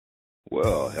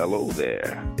Well, hello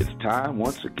there. It's time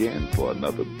once again for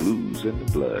another Blues in the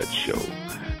Blood show.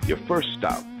 Your first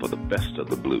stop for the best of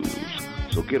the blues.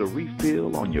 So get a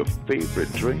refill on your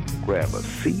favorite drink, grab a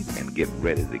seat, and get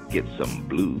ready to get some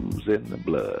blues in the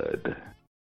blood.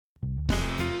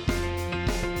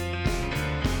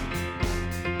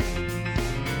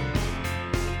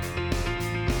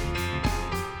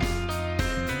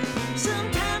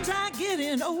 Sometimes I get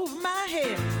in over my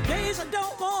head. Days I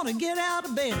don't want to get out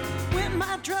of bed. When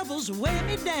my troubles weigh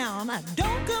me down, I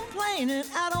don't complain and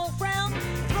I don't frown.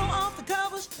 Throw off the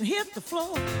covers and hit the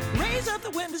floor. Raise up the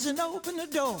windows and open the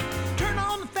door. Turn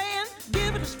on the fan,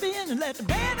 give it a spin, and let the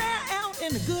bad air out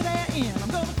and the good air in. I'm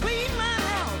gonna clean my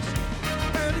house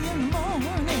early in the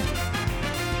morning.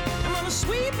 I'm gonna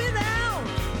sweep it out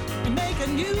and make a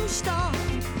new start.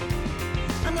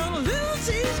 I'm gonna lose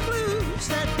these blues,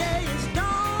 that day is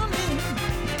dawning.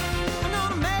 I'm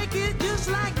gonna make it just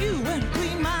like you and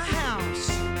clean my house.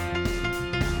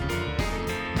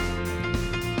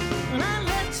 When I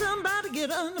let somebody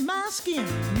get under my skin,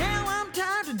 now I'm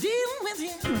tired of dealing with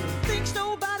him. Thinks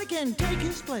nobody can take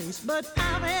his place, but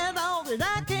I've had all that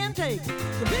I can take.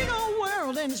 The big old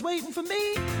world and it's waiting for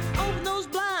me. Open those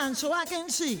blinds so I can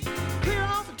see. Clear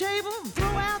off the table and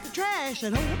throw out the trash.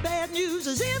 That old bad news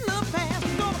is in the past.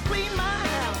 I'm gonna clean my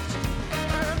house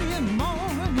early in the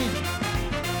morning.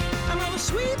 I'm gonna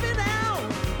sweep it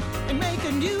out and make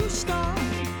a new start.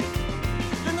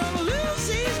 I'm gonna lose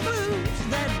these blues,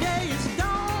 that day is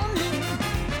dawning.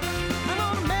 I'm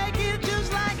gonna make it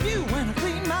just like you when I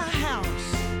clean my house.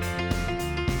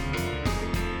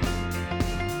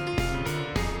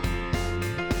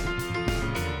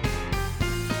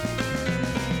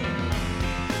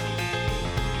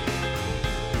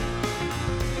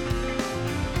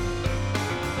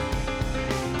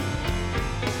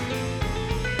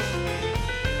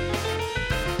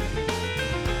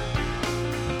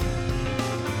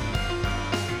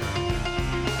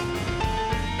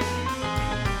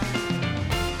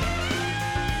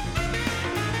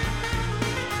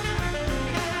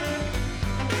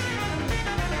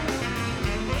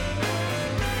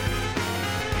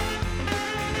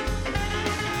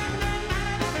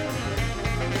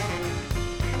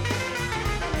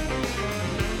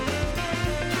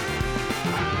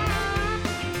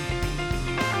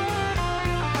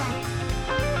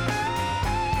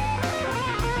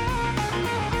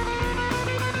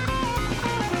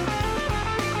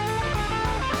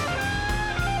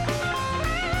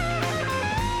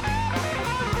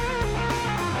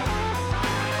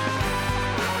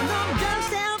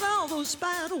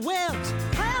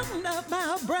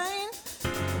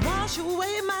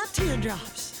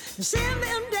 And send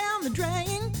them down the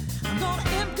drain. I'm gonna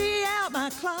empty out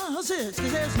my closets,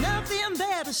 cause there's nothing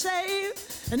there to save.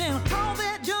 And then I'll call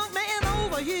that junk man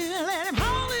over here and let him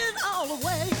haul it all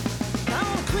away. I'm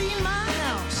gonna clean my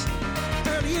house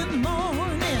early in the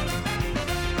morning.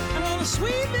 I'm gonna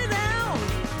sweep it out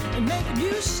and make a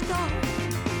new start.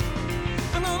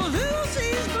 I'm gonna lose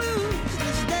these blues,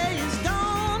 this day is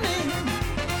dawning.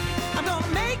 I'm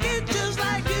gonna make it just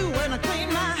like you when I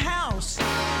clean my house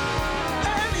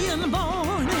in the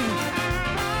morning.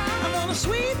 I'm gonna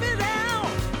sweep it out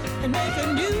and make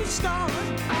a new start.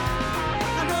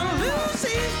 I'm gonna lose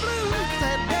these blues,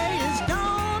 that day is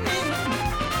dawning.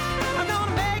 I'm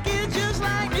gonna make it just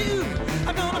like you.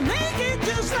 I'm gonna make it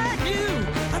just like you.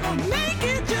 I'm gonna make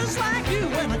it just like you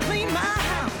when I clean my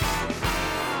house.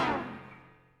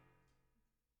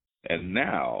 And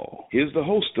now, here's the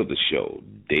host of the show,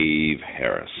 Dave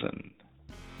Harrison.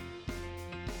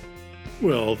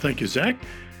 Well, thank you, Zach.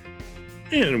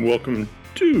 And welcome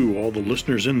to all the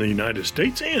listeners in the United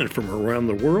States and from around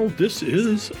the world. This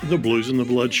is the Blues in the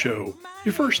Blood show,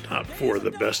 your first stop for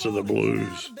the best of the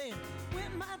blues.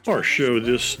 Our show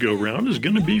this go-round is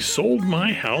going to be Sold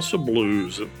My House of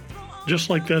Blues. Just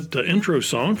like that intro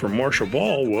song from Marcia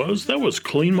Ball was, that was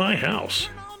Clean My House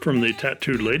from the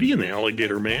Tattooed Lady and the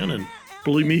Alligator Man. And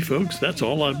believe me, folks, that's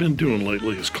all I've been doing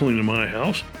lately is cleaning my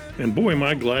house. And boy, am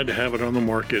I glad to have it on the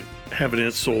market, having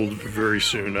it sold very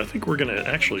soon. I think we're going to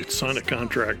actually sign a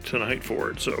contract tonight for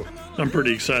it, so I'm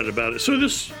pretty excited about it. So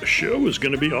this show is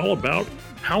going to be all about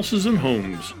houses and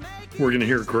homes. We're going to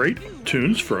hear great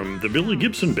tunes from the Billy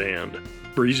Gibson Band,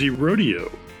 Breezy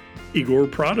Rodio,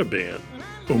 ItIgor Prado Band,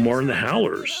 Omar and the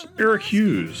Howlers, Eric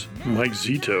Hughes, Mike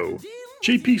Zito,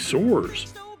 JP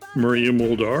Soars, Maria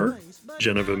Maldaur,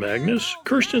 Janiva Magness,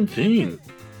 Kirsten Thien,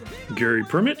 Gary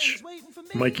Primmich,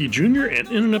 Mikey Jr., and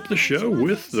ending up the show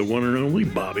with the one and only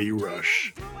Bobby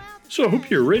Rush. So I hope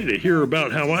you're ready to hear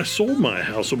about how I sold my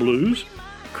house of blues.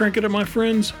 Crank it up, my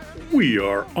friends. We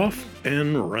are off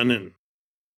and running.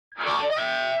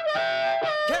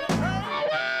 Get ready.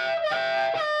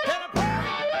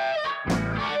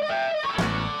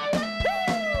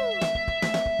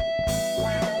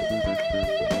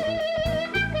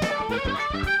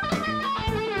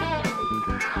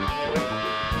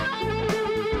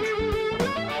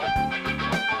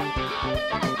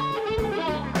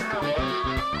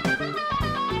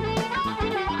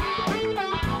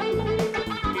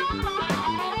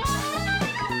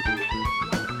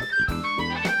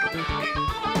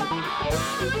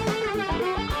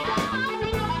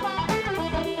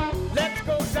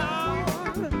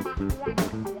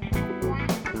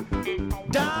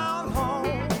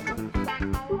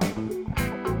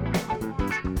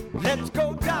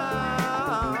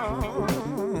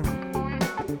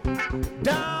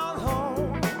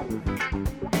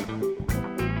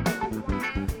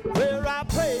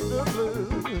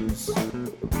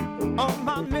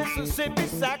 Mississippi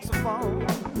saxophone.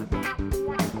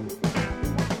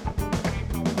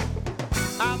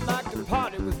 I'd like to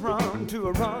party with rum to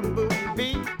a run boogie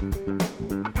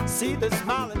beat. See the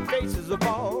smiling faces of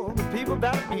all the people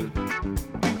that I meet.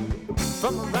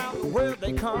 From around the world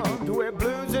they come to where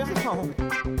blues is at home,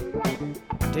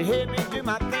 to hear me do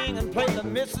my thing and play the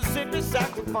Mississippi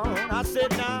saxophone. I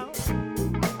said now,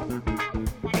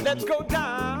 let's go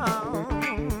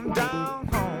down, down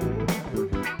home.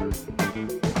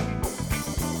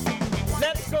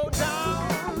 Let's go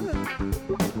down,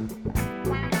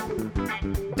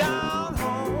 down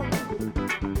home.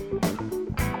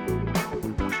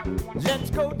 Let's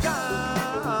go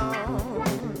down,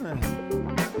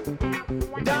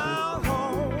 down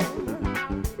home,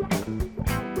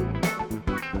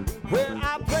 where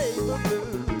I play the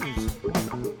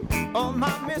blues on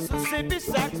my Mississippi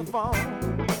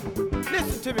saxophone.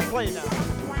 Listen to me play now.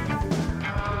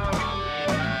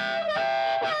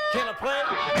 Can I play?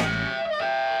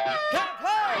 Can I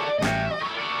play?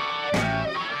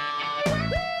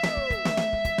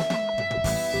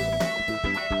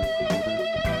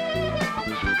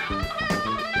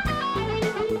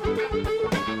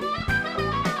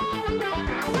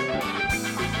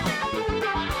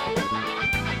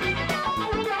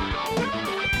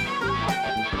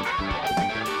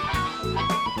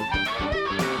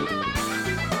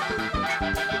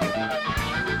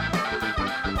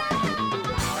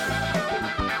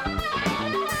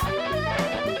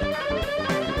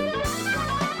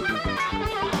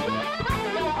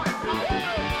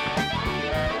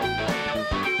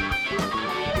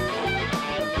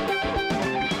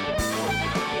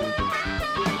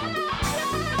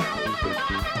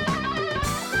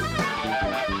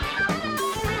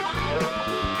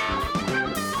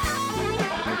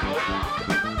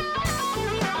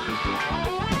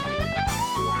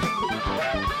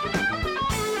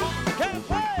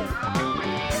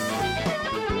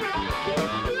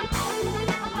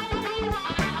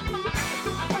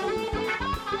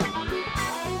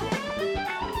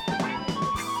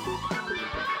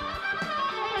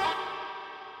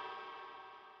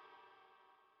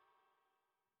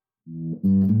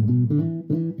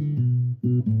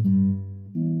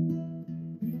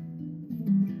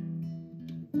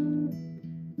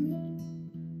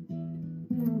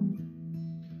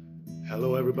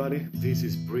 Hello everybody, this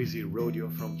is Breezy Rodio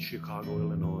from Chicago,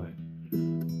 Illinois.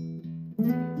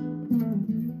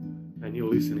 And you're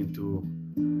listening to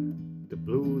The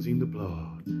Blues in the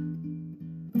Blood.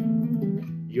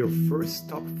 Your first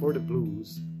stop for the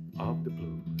blues of the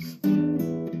blues.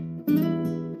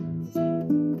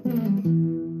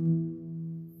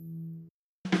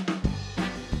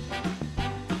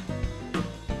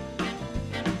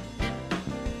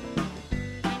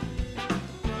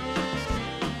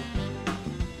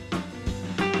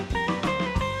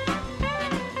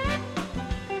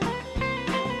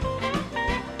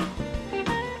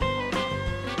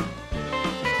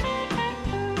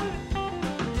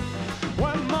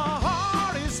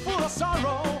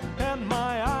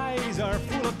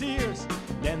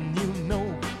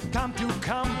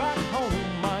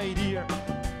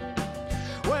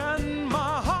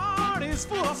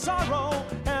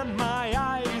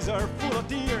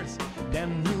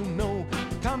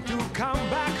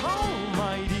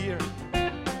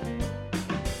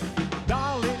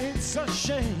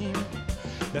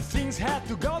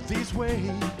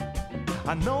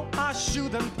 I know I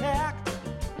shouldn't act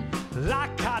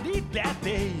like I did that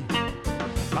day,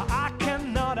 but I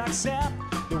cannot accept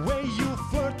the way you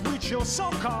flirt with your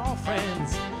so-called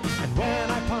friends. And when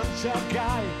I punch a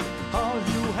guy, all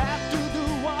you have to do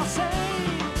was say,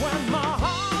 when my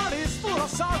heart is full of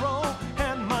sorrow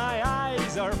and my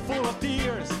eyes are full of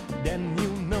tears, then you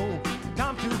know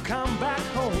time to come back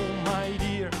home, my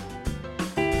dear.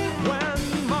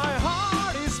 When my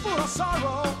heart is full of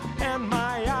sorrow and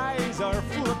my eyes are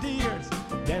full of tears,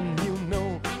 then you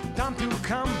know time to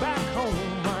come back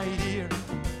home, my dear.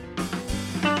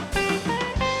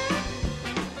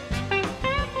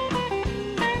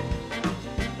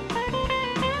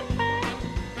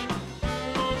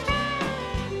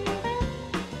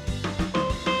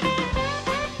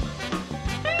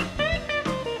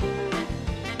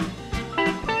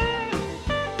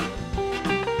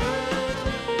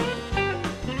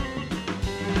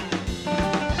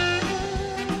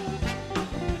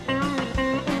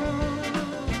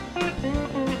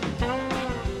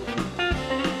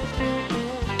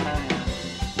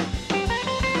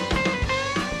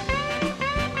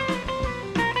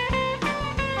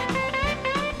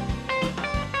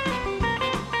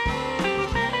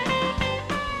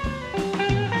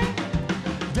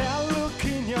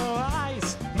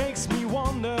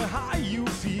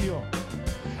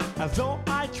 Although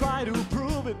I try to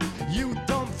prove it, you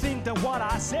don't think that what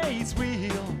I say is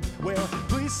real. Well,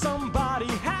 please somebody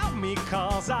help me,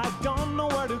 cause I don't know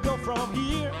where to go from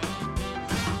here.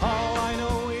 All I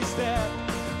know is that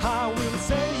I will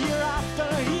say here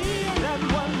after here that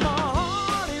when my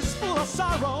heart is full of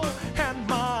sorrow and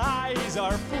my eyes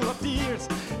are full of tears,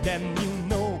 then you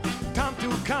know time to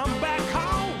come back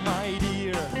home, my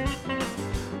dear.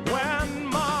 When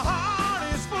my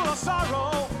heart is full of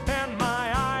sorrow and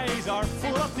my eyes are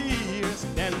full of tears,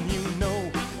 then you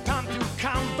know time to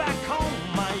come back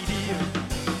home, my dear.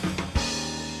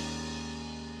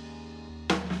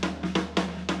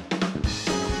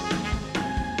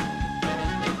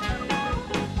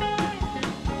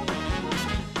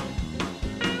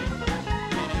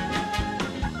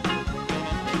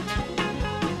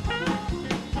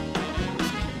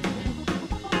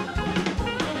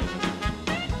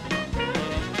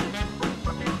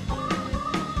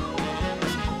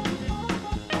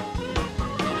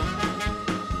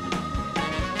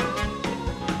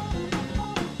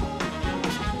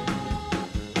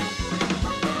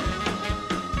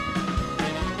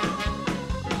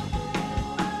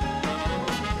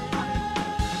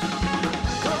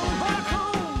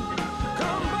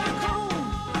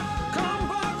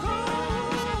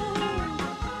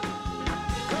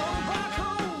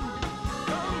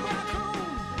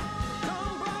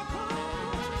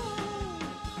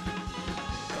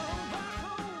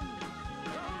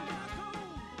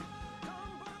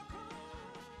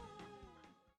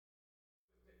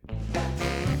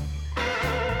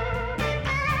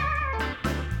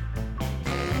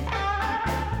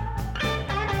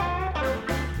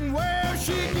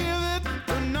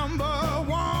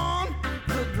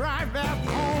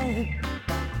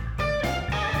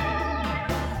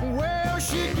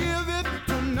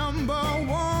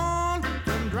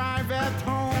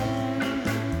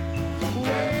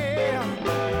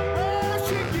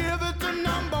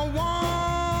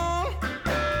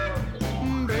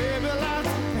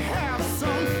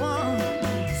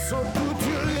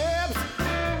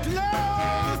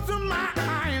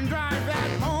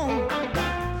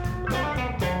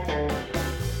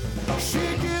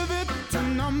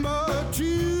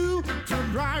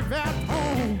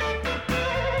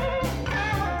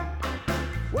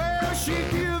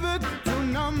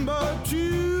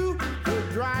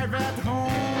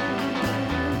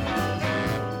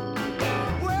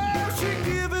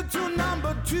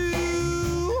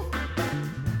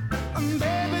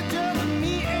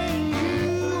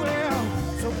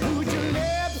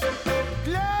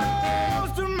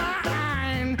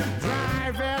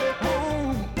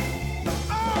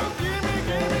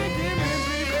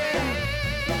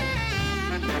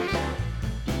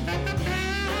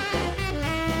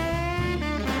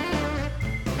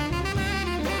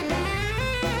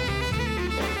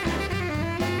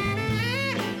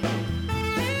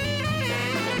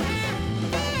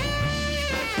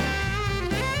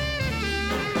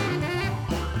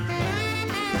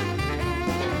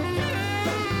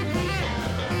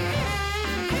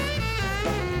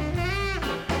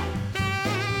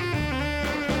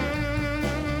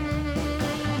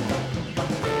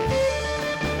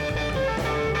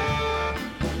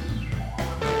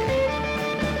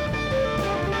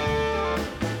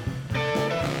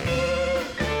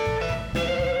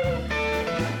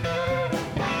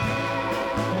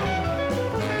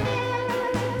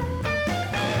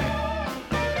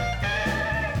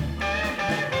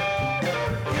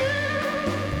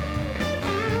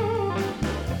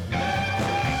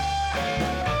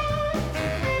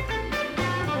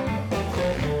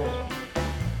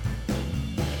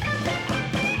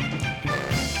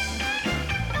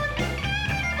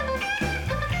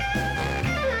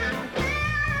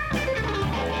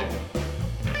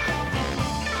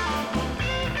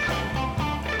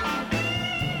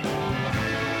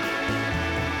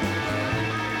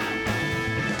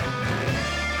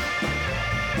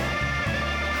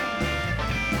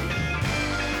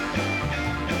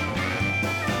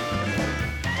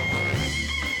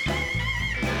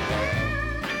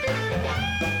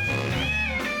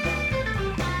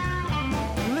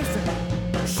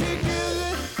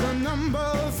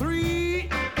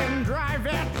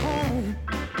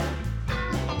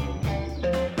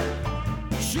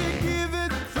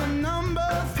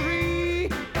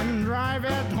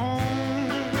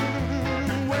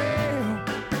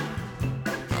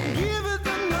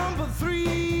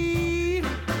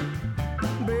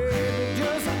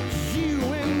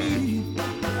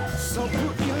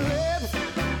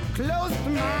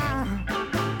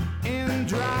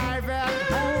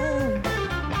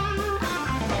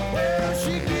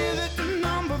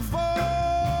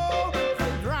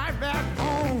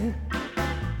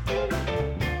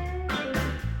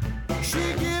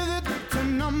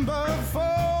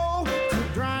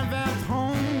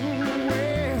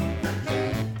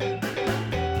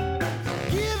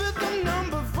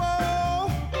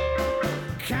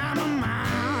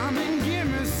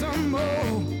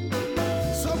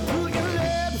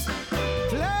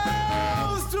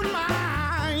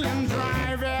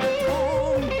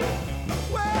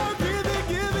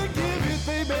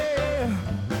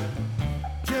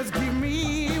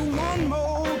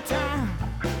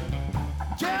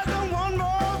 just one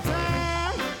more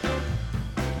time.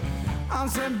 I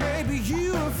said, baby,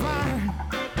 you are fine.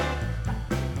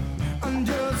 And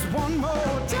just one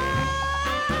more time,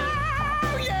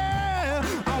 yeah.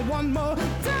 One more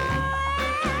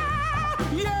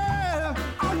time, yeah.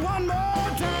 One more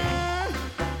time.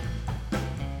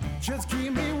 Just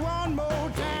give me one more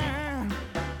time.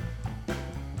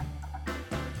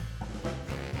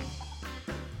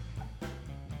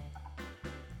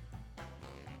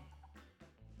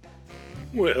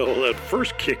 Well, that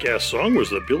first kick-ass song was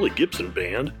the Billy Gibson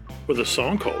Band with a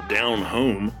song called Down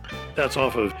Home. That's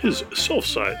off of his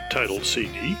self-titled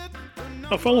CD.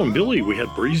 Now, following Billy, we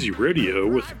had Breezy Radio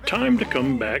with Time to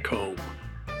Come Back Home.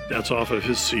 That's off of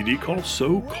his CD called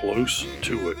So Close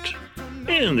to It.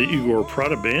 And the Igor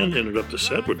Prado Band ended up the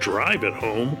set with Drive at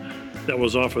Home. That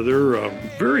was off of their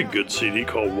very good CD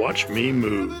called Watch Me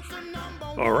Move.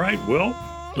 All right, well,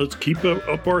 let's keep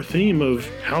up our theme of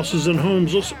houses and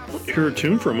homes. Let's hear a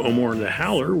tune from Omar and the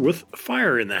Howler with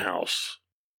Fire in the House.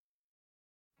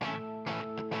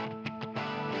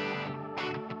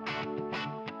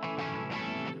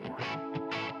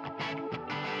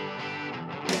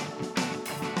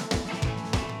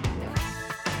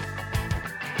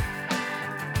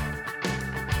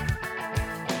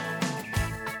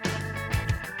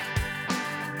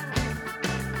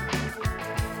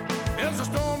 There's a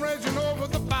storm raging over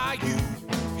the bayou,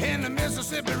 and the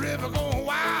Mississippi River going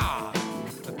wild.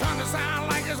 The thunder sound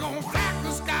like it's gonna crack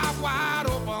the sky wide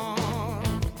open.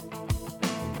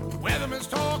 Weatherman's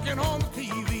talking on the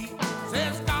TV,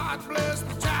 says God bless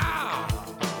the child.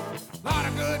 A lot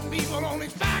of good people on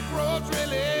these back roads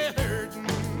really hurting.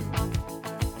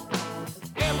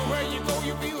 Everywhere you go,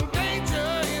 you feel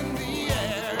danger in the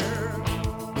air.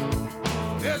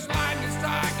 There's lightning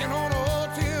striking on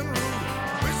old tin roof.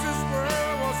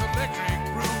 Electric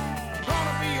roof.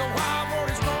 Gonna be a while before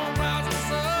these storm clouds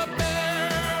disappear.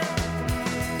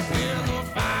 There's a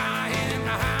fire in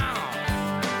the house.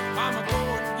 Mama, go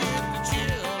and get the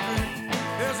children.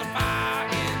 There's a fire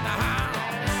in the house.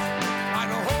 Like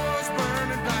a horse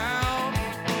burning down.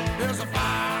 There's a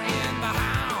fire in the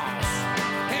house.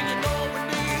 And you know we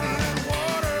need a little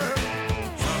water.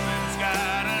 Something's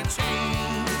gotta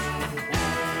change.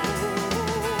 Oh,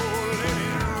 let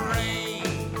it rain.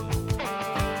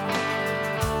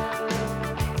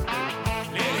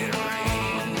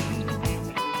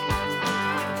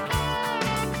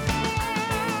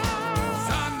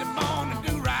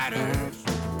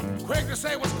 To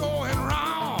say what's going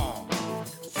wrong.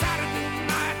 Saturday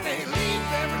night they leave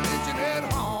their religion at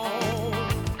home.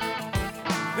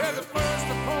 They're the first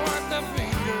to point their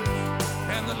fingers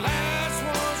and the last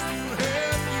ones to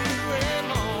help you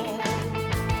along.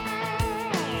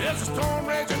 There's a storm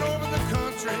raging over the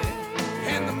country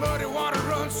and the muddy water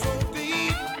runs so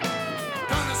deep.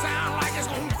 Gonna sound like it's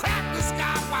gonna crack the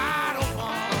sky wide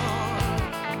open.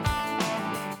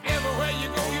 Everywhere you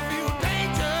go you feel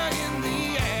danger in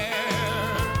the air.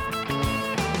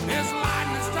 There's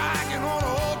lightning striking on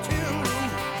old tin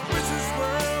roof. Wish this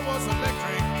world was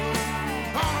electric blue.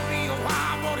 Gonna be a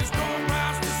while before these storm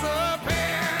clouds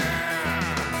disappear.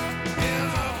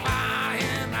 There's a fire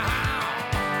in the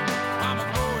house. Mama,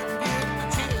 go and get the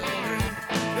children.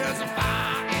 There's a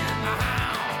fire in the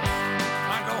house.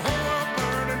 Like a whole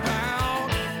burning down.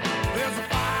 There's a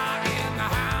fire in the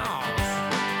house.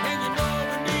 And you know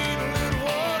we need a little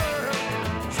water.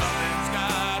 Something's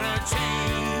gotta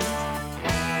change.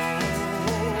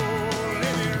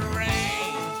 Let it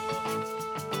rain.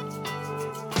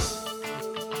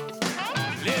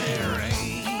 Let it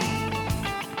rain.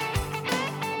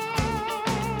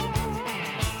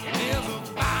 There's a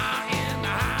fire in the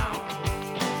house.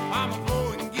 Mama, go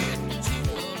and get the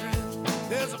children.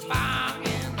 There's a fire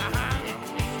in the house.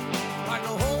 Like a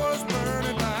horse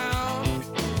burning down.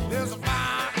 There's a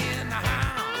fire in the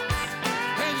house.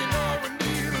 And you know we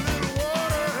need a little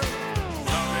water.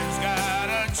 Something's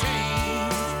gotta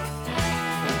change.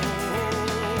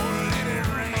 Oh, let it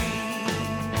rain.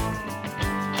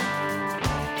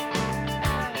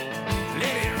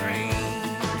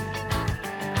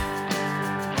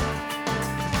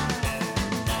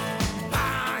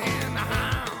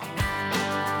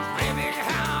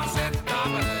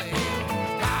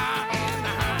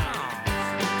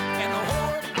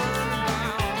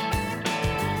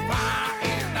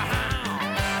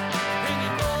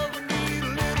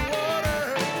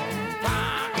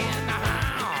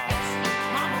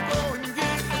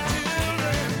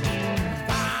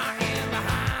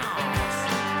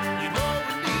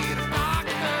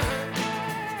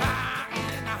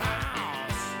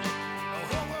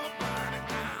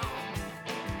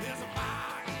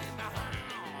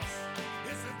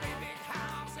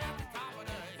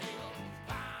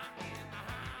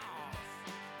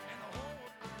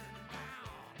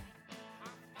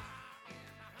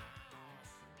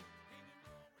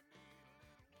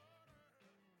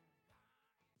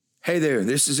 Hey there,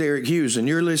 this is Eric Hughes, and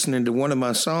you're listening to one of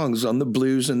my songs on the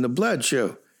Blues and the Blood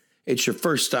show. It's your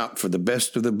first stop for the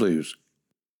best of the blues.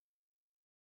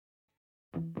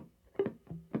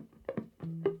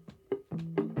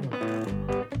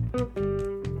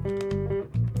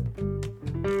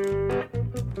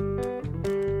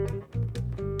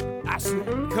 I said,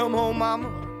 come home, mama,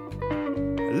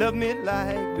 love me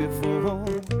like before.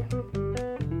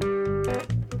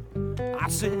 I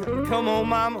said, come on,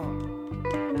 mama,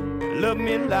 love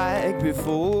me like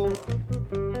before.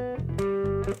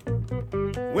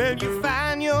 Well, you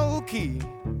find your key,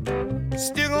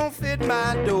 still gonna fit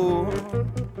my door.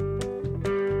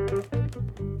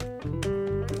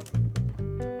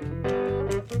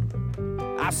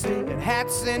 I said,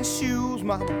 hats and shoes,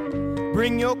 mama,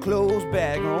 bring your clothes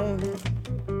back home.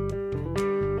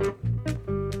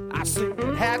 I said,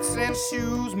 hats and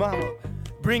shoes, mama,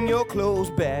 bring your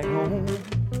clothes back home.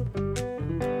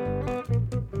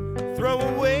 Throw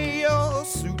away your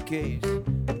suitcase,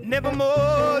 never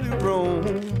more to roam.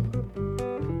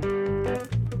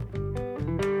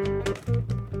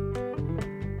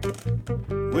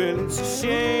 Well, it's a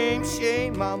shame,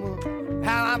 shame, mama,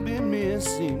 how I've been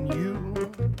missing you.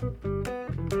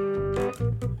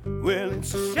 Well,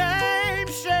 it's a shame,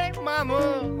 shame,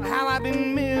 mama, how I've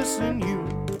been missing you.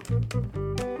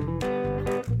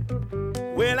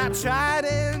 Well, I tried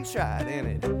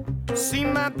and it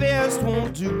seemed my best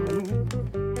won't do.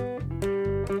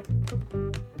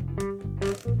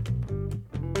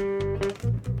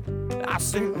 I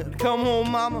said, come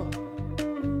home, mama,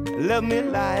 love me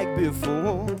like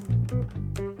before.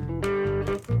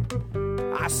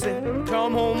 I said,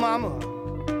 come home, mama,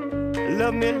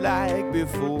 love me like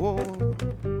before.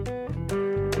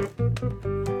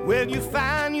 When you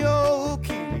find your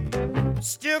key,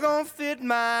 still gonna fit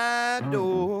my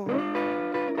door.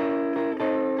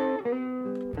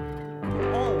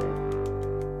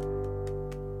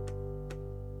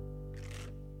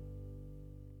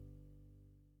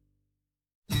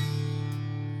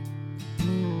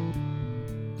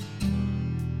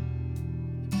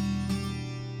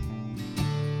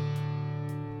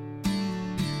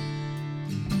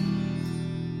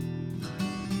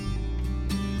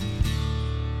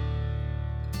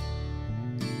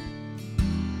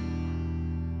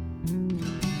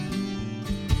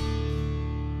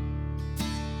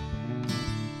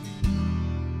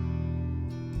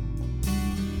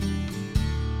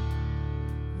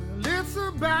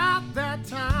 About that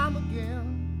time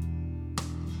again,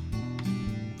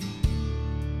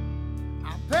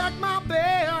 I packed my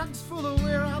bags full of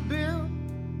where I've been.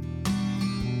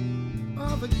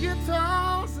 All the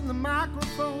guitars and the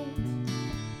microphones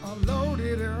are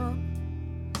loaded up,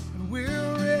 and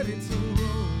we're ready to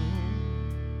roll.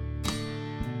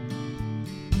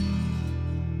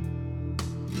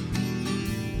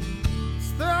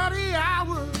 It's 30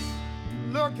 hours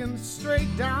looking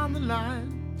straight down the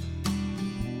line.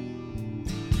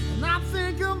 And I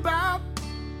think about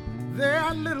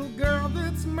that little girl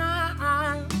that's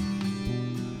mine.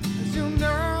 As you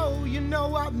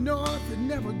know up north it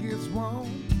never gets warm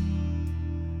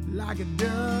like it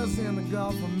does in the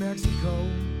Gulf of Mexico.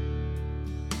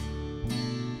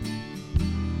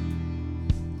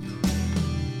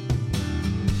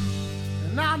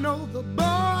 And I know the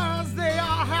boys, they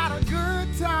all had a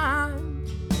good time.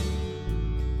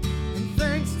 And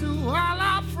thanks to all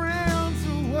our friends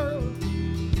who were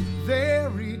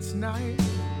there each night,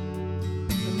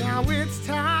 and now it's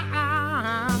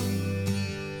time.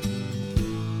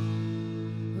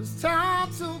 It's time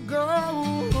to go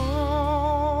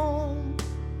home.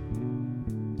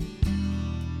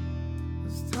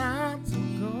 It's time to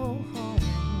go home.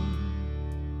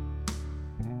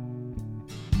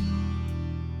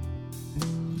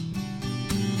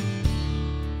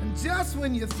 And just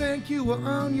when you think you were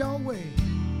on your way,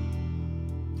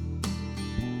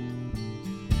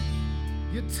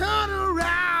 you turn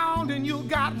around and you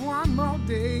got one more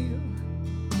day,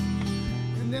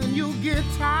 and then you get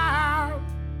tired.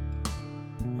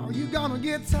 Oh, you gonna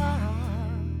get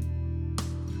tired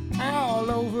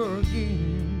all over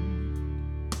again.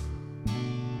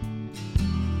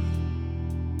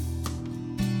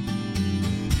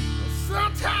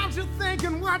 Sometimes you're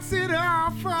thinking, what's it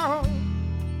all for?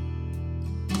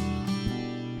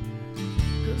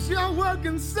 'Cause you're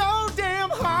working so damn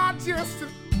hard just to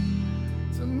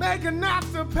make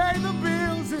enough to pay the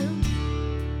bills and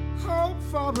hope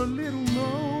for a little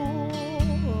more.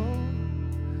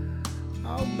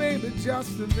 Oh, baby,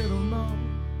 just a little more.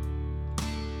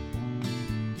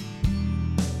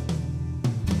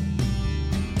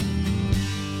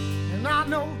 And I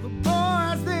know the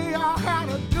boys, they all had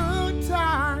a good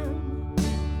time.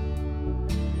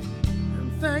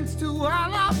 thanks to all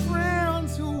our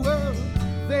friends who were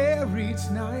there each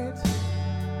night.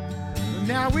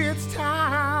 Now it's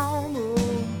time,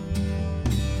 oh,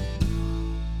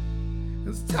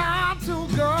 it's time to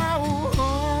go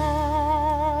home.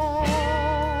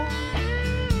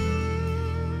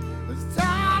 It's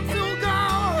time to go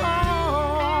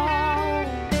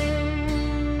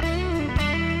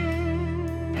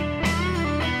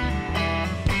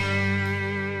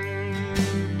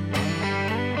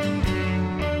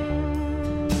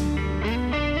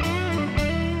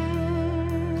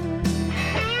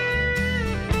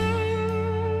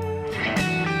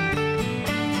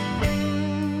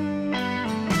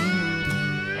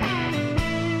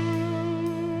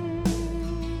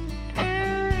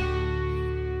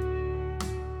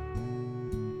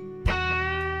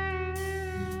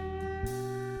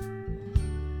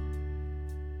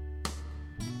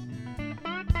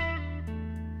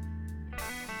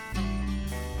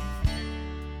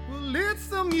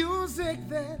music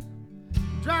that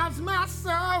drives my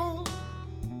soul,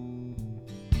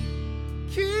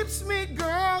 keeps me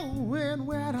going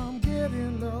when I'm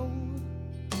getting low.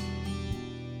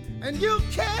 And you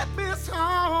can't miss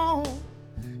home,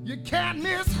 you can't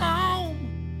miss home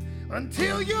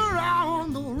until you're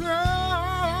on the road.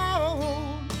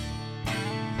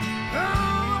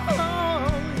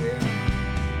 Oh, yeah.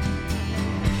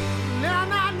 Now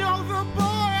I know the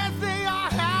boys, they all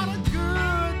had a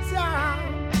good time.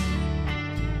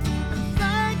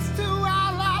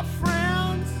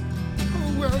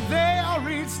 Well, there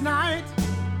each night,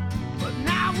 but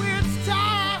now it's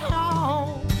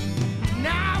time.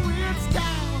 Now it's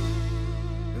time.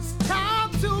 It's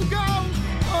time to go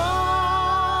home.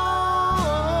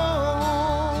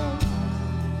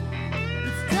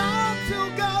 It's time to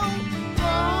go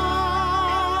home.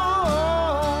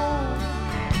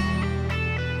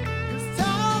 It's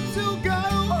time to go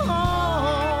home.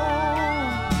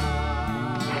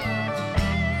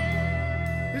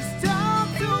 It's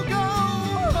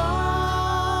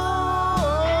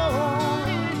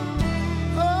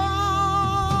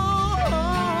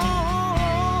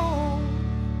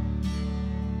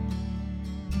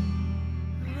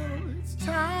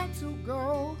time to go.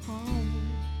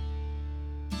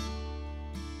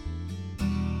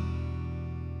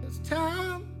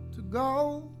 Time to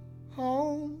go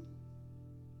home.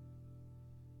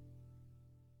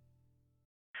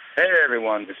 Hey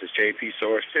everyone, this is JP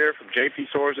Soars here from JP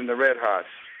Soars and the Red Hots.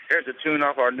 Here's a tune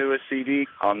off our newest CD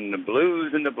on the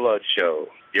Blues and the Blood show.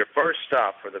 Your first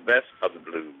stop for the best of the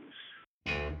blues.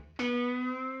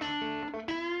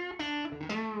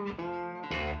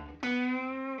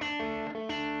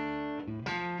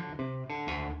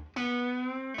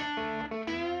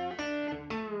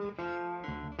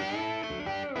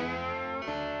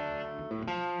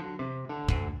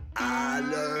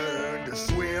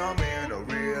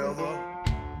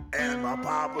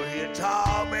 Papa, he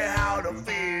taught me how to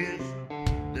fish.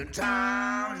 The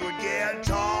times would get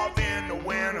tough in the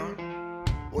winter.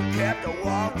 We kept the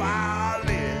warm fire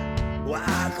lit where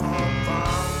I come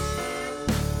from.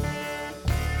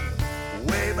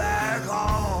 Way back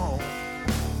home,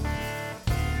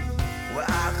 where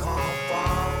I come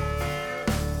from.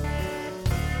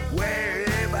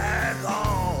 Way back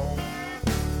home.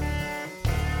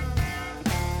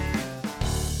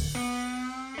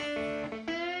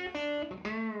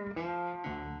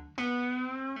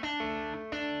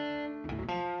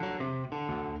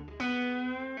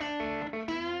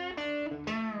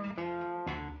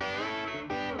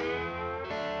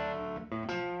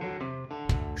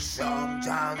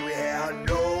 Sometimes we had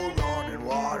no running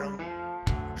water,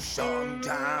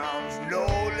 sometimes no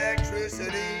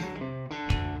electricity,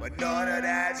 but none of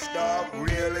that stuff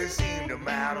really seemed to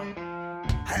matter.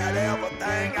 Had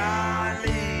everything I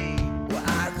need where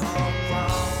I come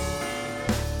from.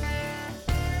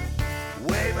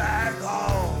 Way back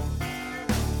home,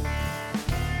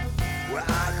 where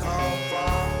I come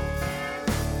from.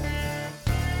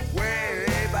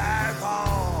 Way back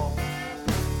home.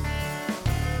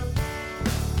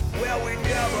 Well, we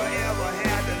never ever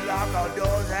had to lock our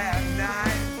doors at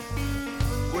night.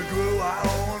 We grew our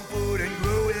own food and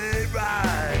grew it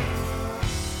right.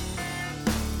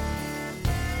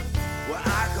 Where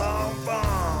I come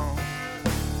from.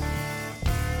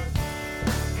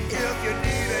 If you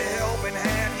need a helping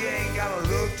hand, you ain't gotta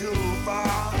look too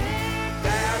far.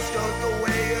 That's just the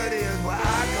way it is where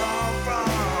I come from.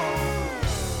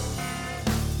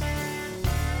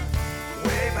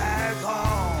 Way back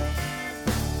home.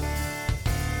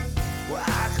 Where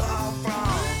I come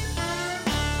from.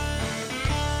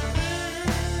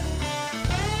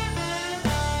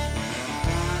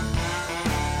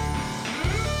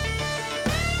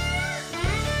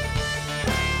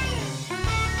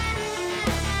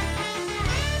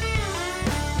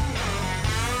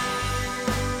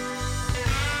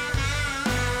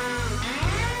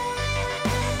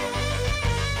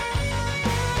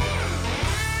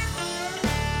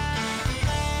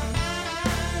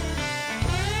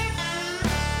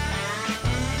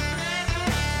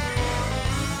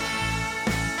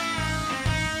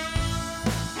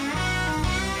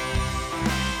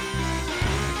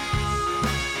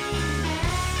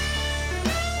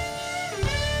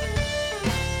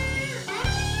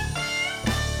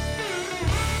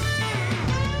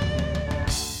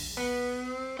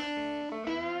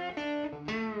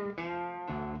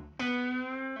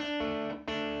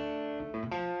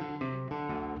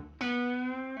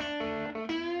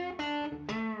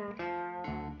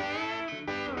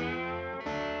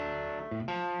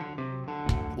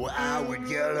 I would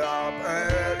get up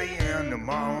early in the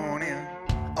morning,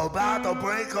 about the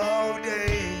break of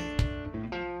day.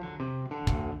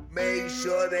 Make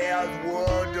sure there's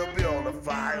wood to build a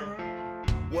fire.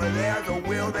 Where there's a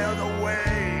will, there's a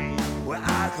way. Where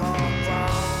I come from,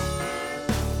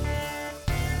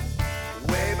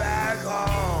 way back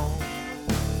home.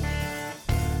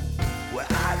 Where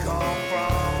I come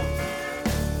from,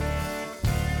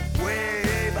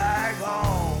 way back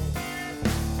home.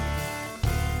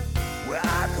 Where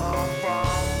I come from,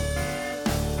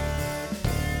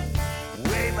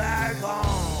 way back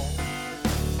home.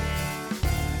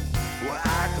 Where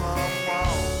I come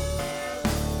from,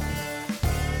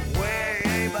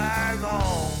 way back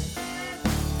home.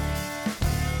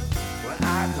 Where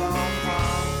I come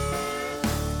from,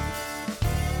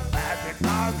 back in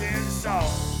Arkansas.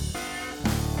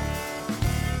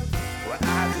 Where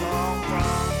I come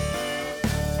from,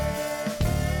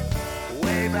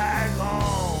 way back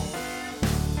home.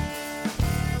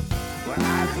 Where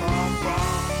I come from.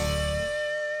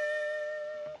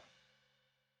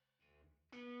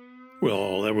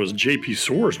 Well, that was J.P.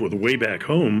 Soars with Way Back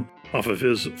Home off of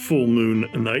his Full Moon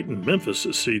Night in Memphis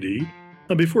CD.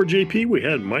 Now, before J.P., we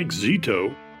had Mike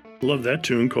Zito. Love that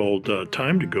tune called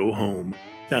Time to Go Home.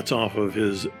 That's off of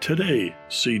his Today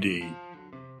CD.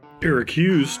 Eric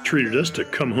Hughes treated us to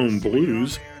Come Home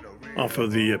Blues off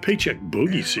of the Paycheck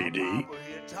Boogie CD.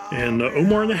 And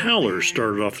Omar and the Howlers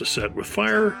started off the set with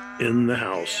Fire in the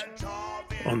House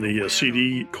on the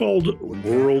CD called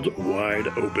World Wide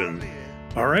Open.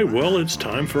 All right, well, it's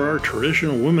time for our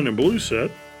traditional Women in Blue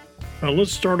set.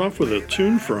 Let's start off with a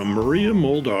tune from Maria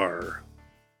Maldaur.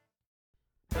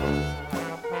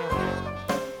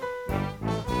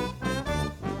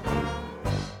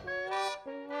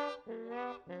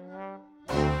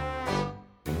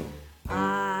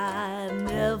 I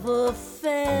never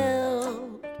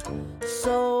felt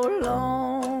so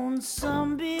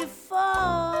lonesome before.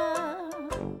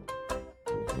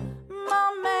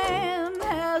 My man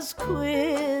has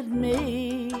quit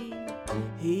me,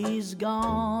 he's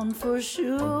gone for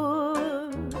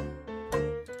sure.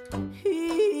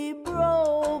 He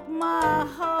broke my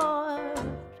heart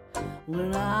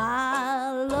when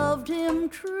I loved him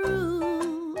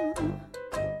true.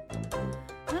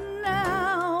 And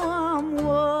now I'm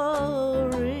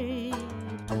worried,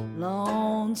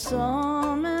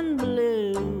 lonesome and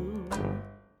blue.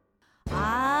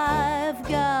 I've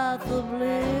got the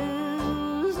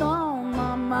blues on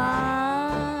my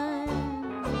mind.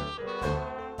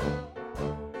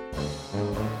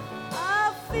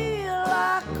 I feel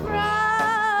like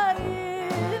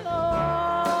crying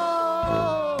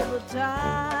all the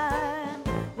time.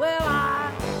 Well,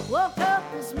 I woke up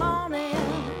this morning,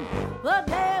 the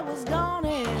day was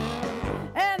dawning,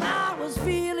 and I was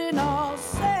feeling all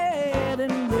sad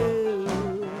and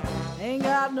blue. Ain't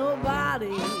got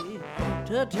nobody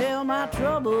to tell my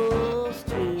troubles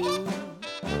to.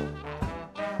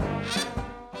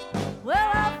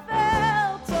 Well, I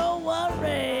felt so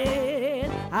worried,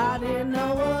 I didn't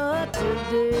know what to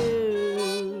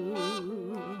do.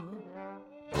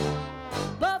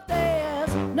 But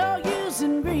there's no use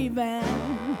in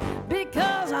grieving,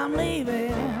 because I'm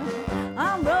leaving.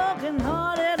 I'm broken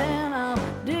hearted and I'm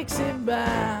Dixie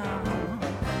bound.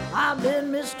 I've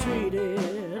been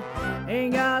mistreated,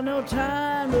 ain't got no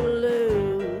time to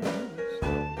lose.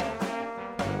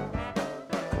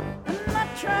 And my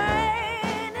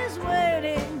train is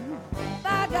waiting,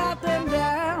 I got them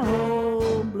down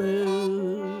home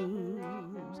blues.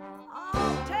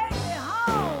 Oh, take me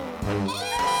home.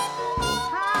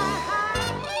 Hi, hi.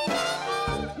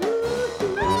 Ooh.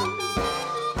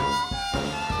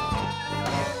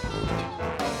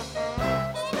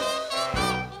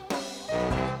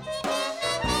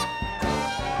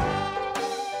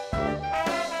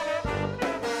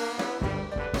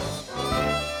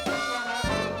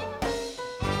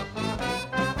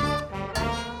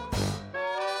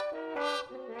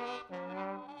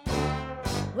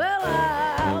 Well,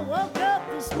 I woke up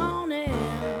this morning,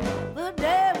 the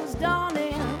day was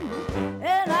dawning,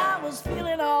 and I was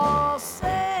feeling all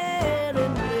sad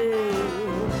and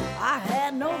blue. I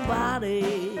had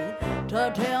nobody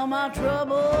to tell my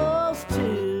troubles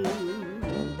to.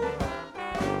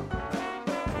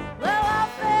 Well, I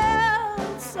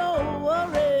felt so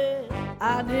worried,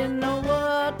 I didn't know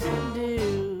what to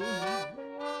do.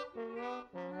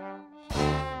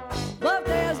 But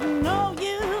there's no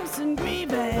use in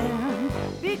grieving,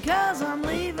 because I'm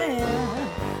leaving.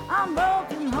 I'm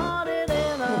broken hearted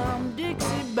and I'm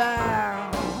Dixie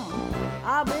bound.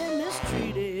 I've been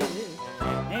mistreated,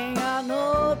 ain't got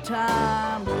no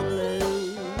time to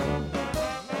lose.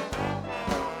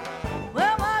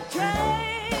 Well, my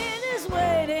train is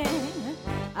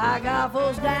like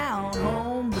Alpha's down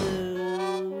home blues.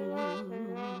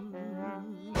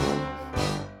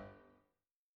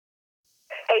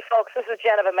 Hey folks, this is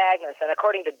Janiva Magness, and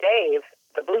according to Dave,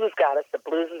 the blues goddess, the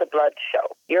Blues and the Blood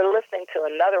Show. You're listening to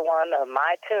another one of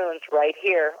my tunes right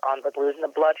here on the Blues and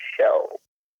the Blood Show.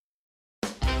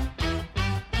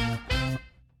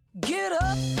 Get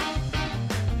up,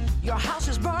 your house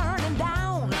is burning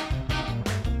down.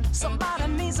 Somebody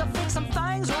needs to fix some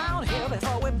things around here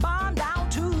before we burn down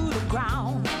to the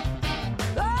ground.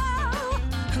 Oh,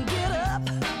 get up,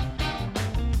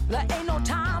 there ain't no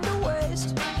time to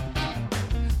waste.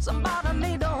 Somebody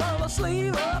need to roll a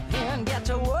sleeve up here and get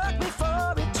to work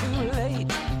before it's too late.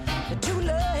 Too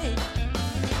late.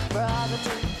 Brother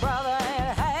to brother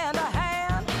and hand to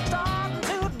hand, starting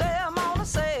to damn on to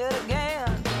say it again.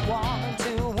 Woman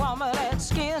to woman and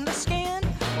skin to skin.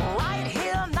 Right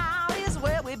here now is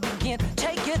where we begin.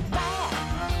 Take it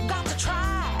back, got to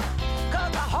try,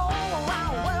 'cause the whole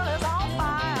around world is on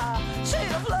fire. See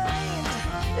the flames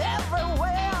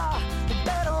everywhere. You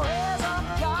better raise up,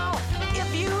 y'all, if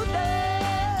you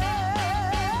dare.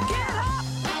 Get up,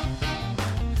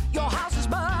 your house is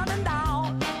burning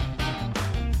down.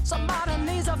 Somebody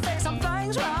needs to fix some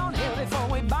things around here before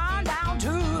we burn down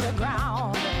to the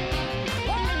ground.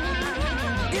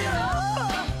 Get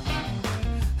up,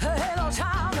 ain't no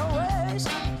time to waste.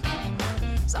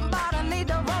 Somebody need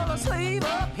to roll a sleeve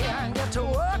up here and get to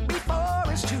work before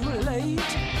it's too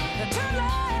late. Too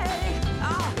late.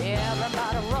 Oh,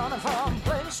 everybody running from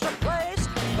place to place.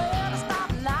 Better stop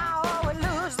now or we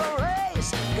lose the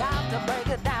race. Got to break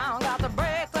it down, got to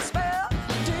break the spell.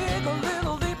 Dig a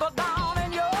little deeper down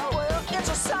in your well. It's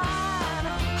a sign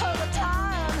of the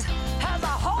times. Has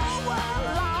the whole world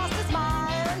lost its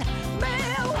mind?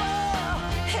 Man, well,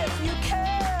 if you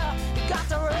care, you got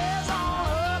to raise on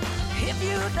up. If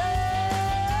you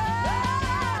dare,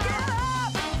 get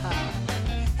up.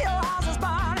 Your house is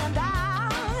burning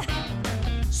down.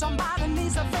 Somebody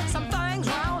needs to fix some things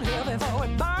around here before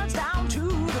it burns down to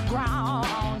the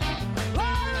ground.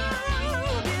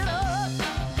 Oh, get up.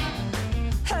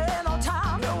 Ain't no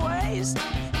time to waste.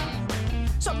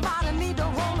 Somebody need to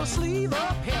roll a sleeve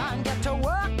up here and get to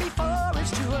work before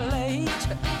it's too late.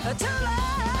 Too late.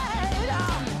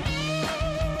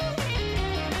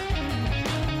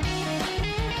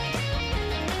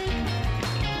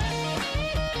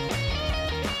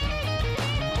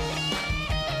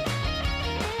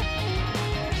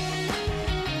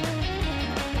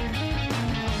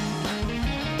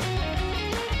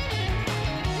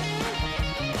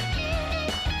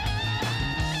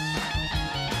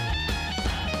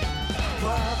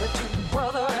 Brother to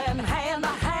brother and hand to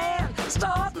hand,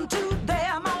 starting to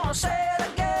damn on to say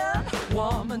it again.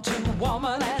 Woman to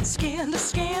woman and skin to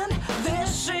skin.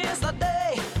 This is the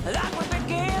day that we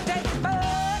begin. Take it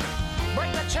back,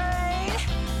 break the chain,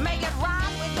 make it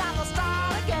right. We got to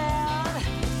start again.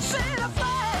 See the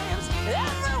flames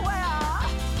everywhere.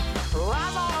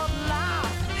 Rise on up now,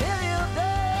 if you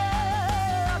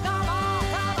dare. Come on,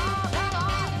 come on, come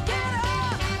on.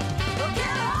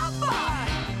 Get up, boy.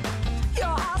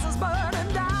 Your house is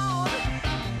burning down.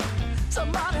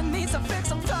 Somebody needs to fix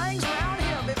some things around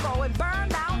here before we burn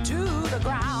down to the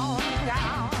ground.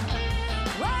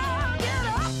 Well, get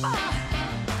up.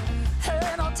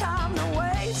 Ain't no time to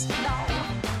waste, no.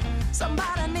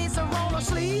 Somebody needs to roll a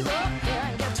sleeve up here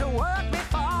and get to work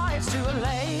before it's too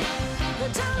late.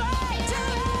 Too late, too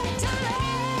late, too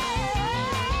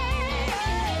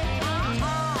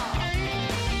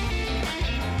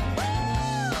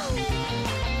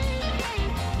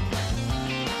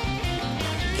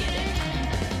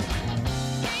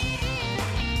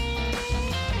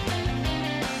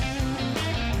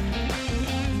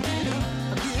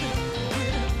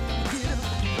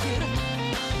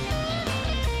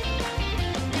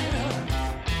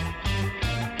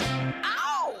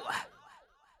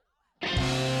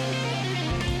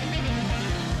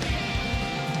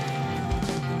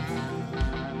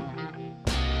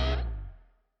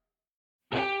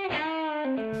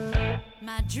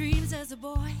My dreams as a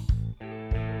boy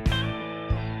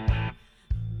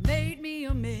made me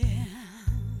a man.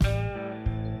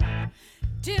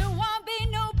 Didn't want to be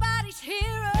nobody's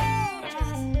hero,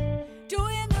 just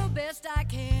doing the best I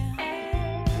can.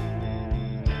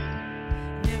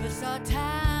 Never saw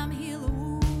time heal a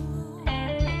wound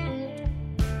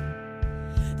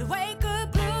the way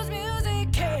good blues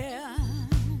music can.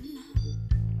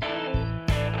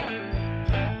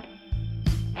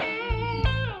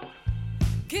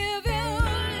 Give you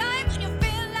life when you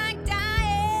feel like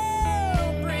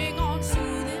dying. Bring on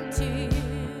soothing tears.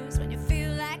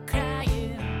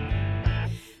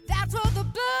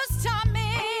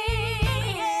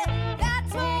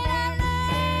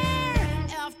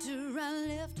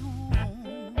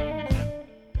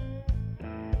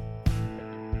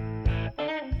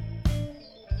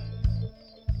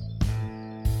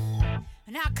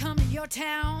 your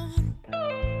town.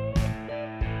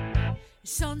 Your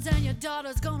sons and your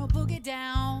daughters gonna boogie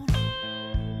down.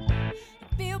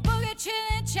 Be a boogie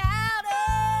chillin' child,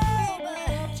 oh,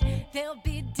 but they'll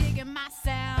be digging my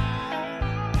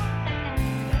sound.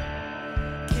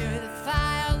 Carry the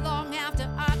fire long after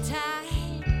our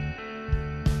time,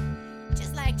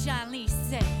 just like John Lee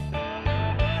said.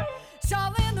 It's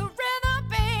all in the rhythm,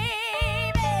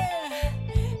 baby.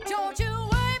 Don't you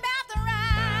worry about the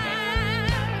rhyme.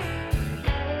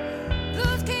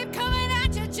 Blues keep coming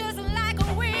at you just like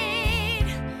a weed.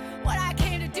 What I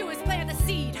came to do is plant the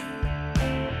seed.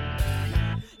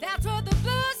 That's what the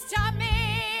blues taught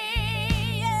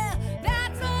me. Yeah,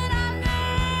 that's what I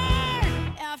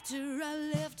learned after I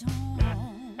left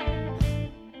home.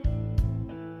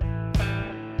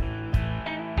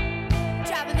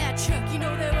 Driving that truck, you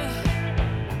know there were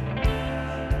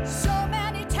so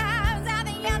many times at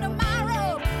the end of my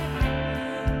road.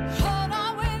 Hold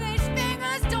on with these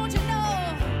fingers, don't you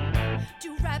know? Do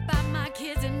right by my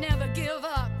kids and never give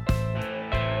up.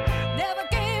 Never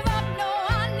gave up, no,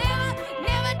 I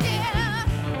never did.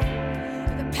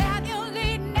 The path you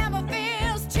lead never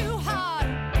feels too hard.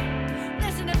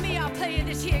 Listen to me, I'll play you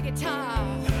this here guitar.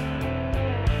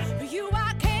 For you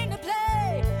I came to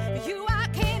play, for you I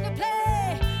came to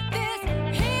play this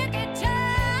here guitar.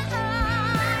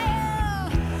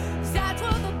 That's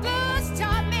what the blues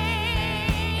taught me.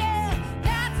 Yeah,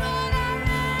 that's what I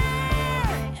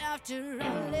learned after I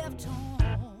left home.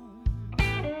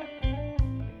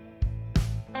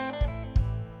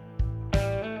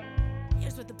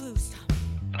 Here's what the blues taught me.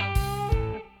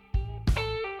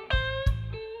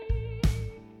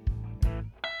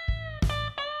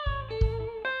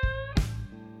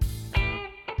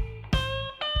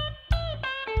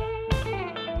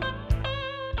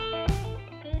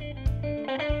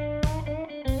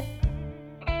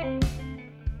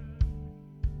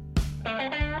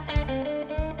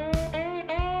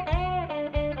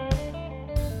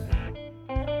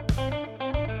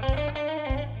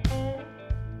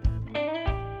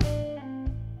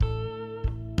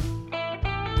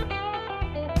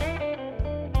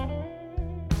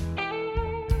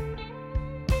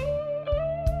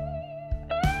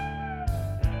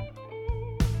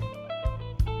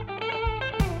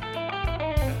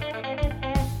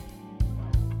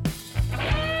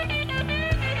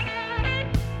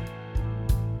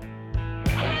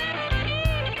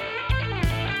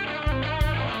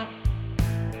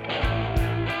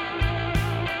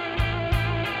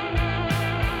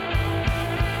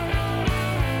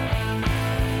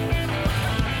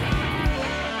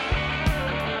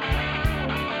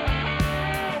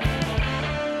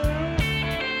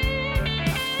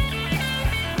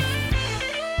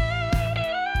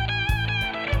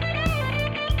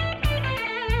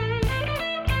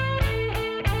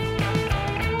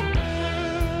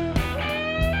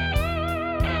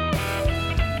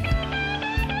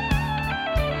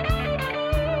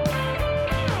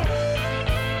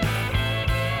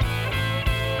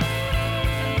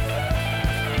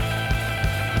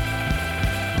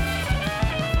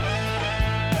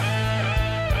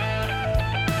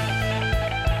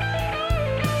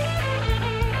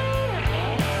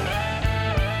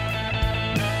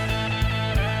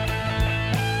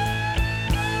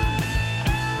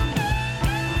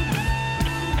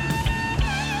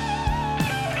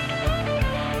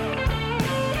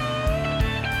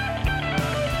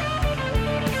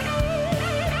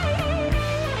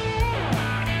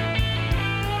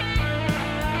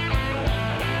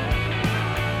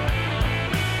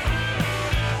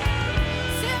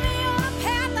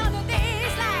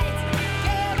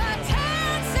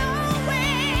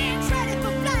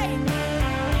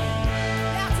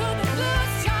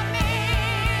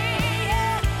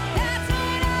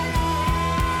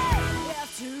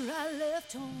 after I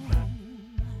left home.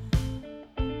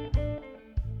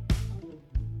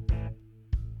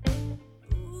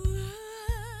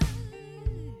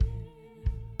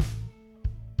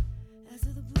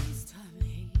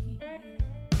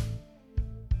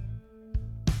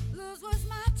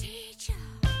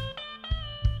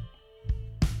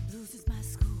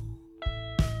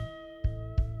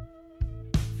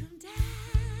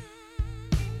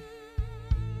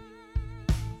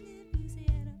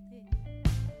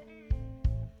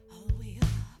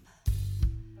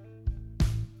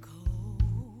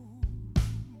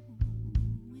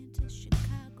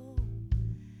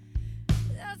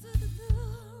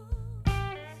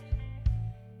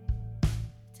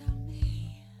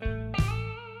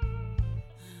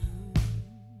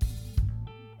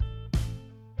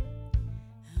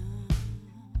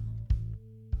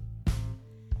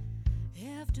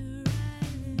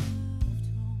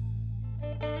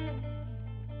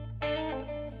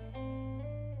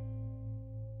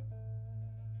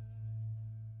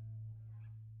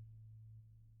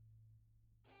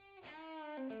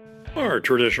 Our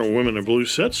traditional Women in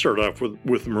Blues set started off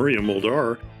with Maria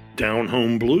Maldaur, Down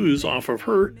Home Blues, off of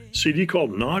her CD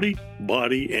called Naughty,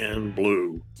 Bawdy, and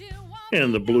Blue.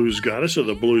 And the blues goddess of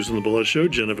the Blues and the Blood show,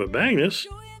 Janiva Magness,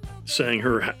 sang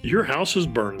her Your House is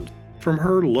Burned from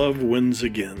her Love Wins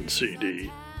Again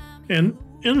CD. And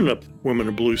ending up Women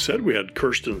in Blues set, we had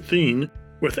Kirsten Thien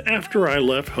with After I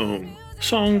Left Home,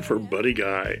 song for Buddy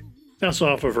Guy. That's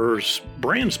off of her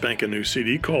brand spanking new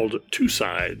CD called Two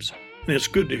Sides. And it's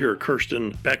good to hear Kirsten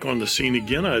back on the scene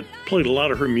again. I played a lot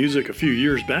of her music a few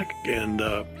years back and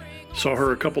saw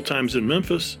her a couple times in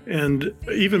Memphis, and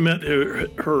even met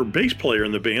her bass player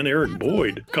in the band, Eric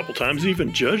Boyd, a couple times,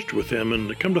 even judged with him,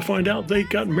 and come to find out they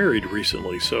got married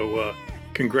recently. So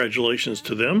congratulations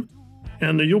to them.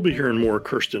 And you'll be hearing more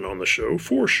Kirsten on the show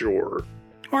for sure.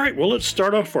 All right, well, let's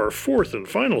start off our fourth and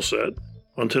final set.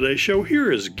 On today's show,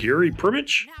 here is Gary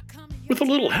Primmich with a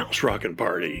little house rockin'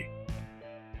 party.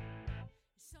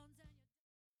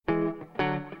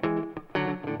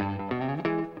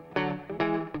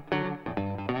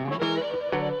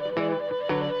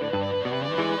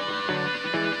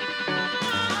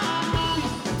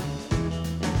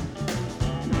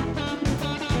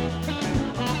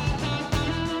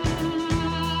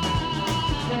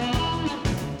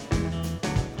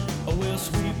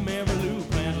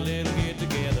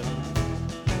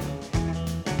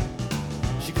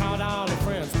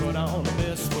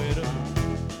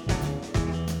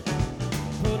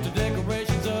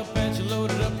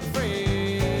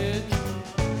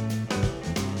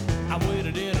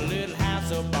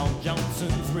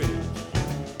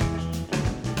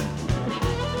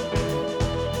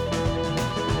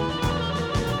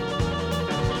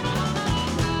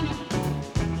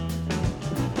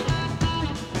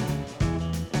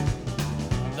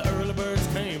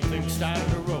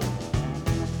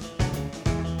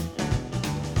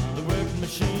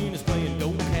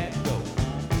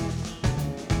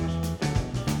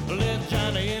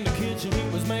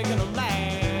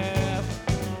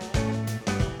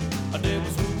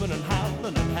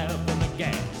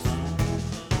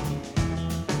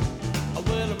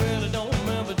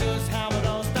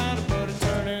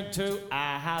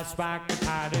 Spark the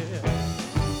party.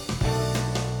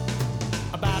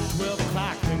 About 12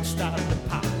 o'clock, things started to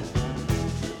pop.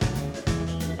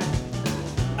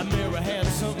 A mirror had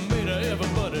something made of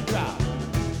everybody drop.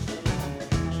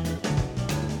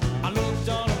 I looked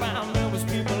all around, there was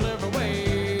people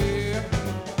everywhere.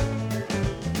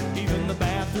 Even the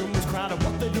bathroom was crowded,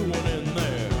 what they doing in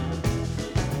there?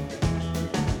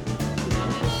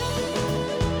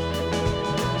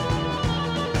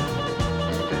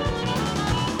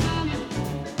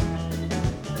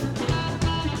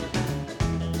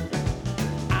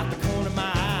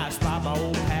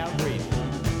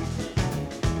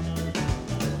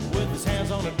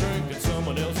 On a drink at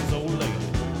someone else's old lady.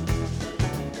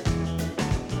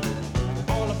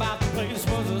 All about the place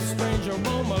was a stranger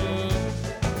moment.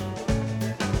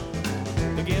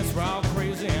 The guests were all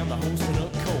crazy and the host in a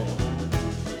corner.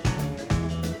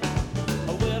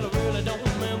 Well, I really don't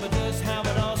remember just how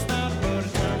it all started, but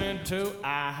it turned into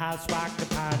a house rock the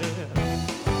party.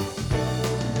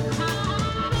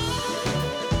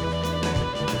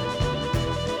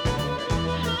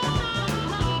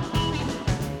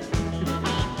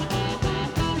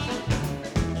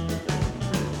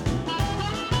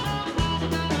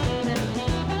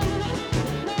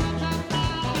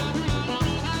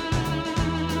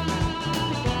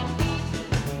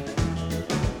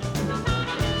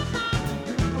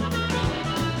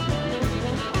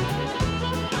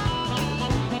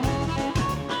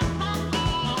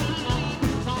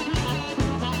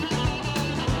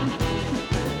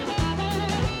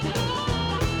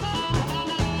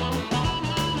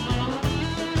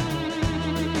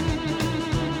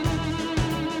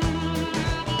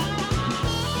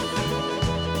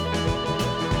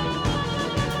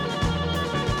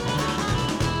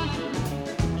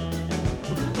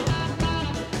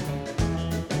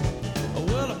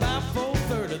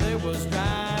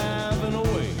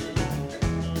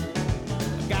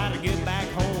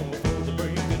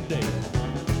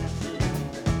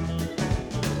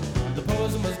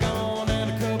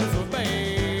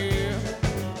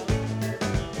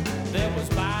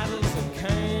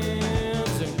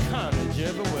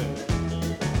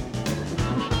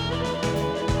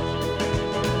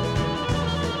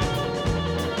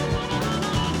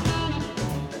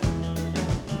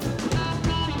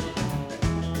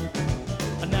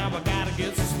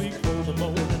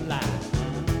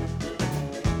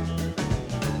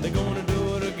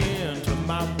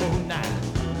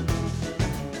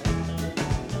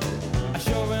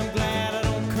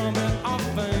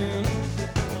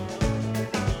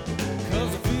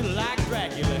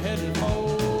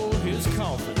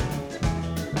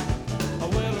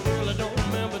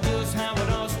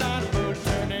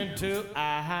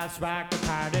 house rock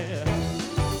party.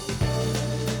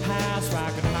 House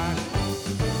rock party.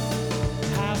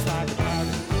 House rock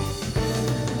party.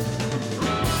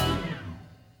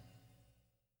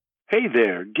 Hey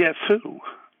there, guess who?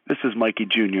 This is Mikey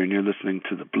Jr., and you're listening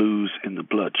to the Blues in the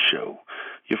Blood show,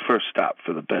 your first stop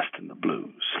for the best in the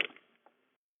blues.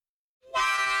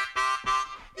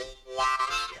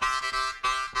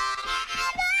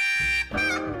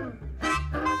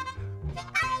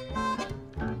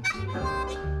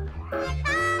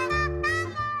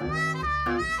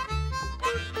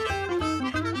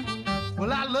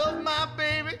 Well, I love my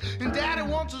baby, and Daddy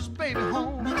wants his baby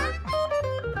home.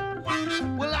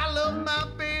 Well, I love my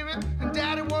baby, and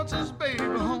Daddy wants his baby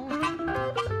home.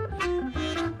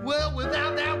 Well,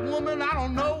 without that woman, I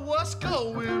don't know what's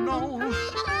going on.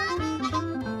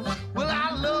 Well,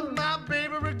 I love my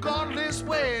baby regardless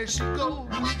where she goes.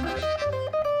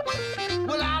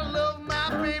 Well, I love my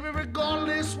baby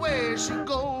regardless where she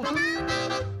goes.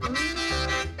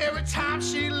 Every time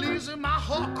she leaves me, my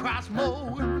heart cries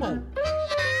more and more.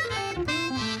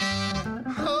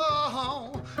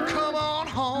 Oh, come on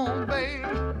home, baby.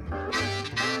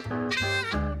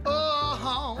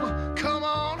 Oh, come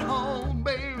on home,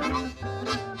 baby.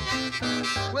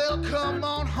 Well, come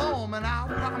on home, and I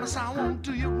promise I won't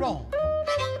do you wrong.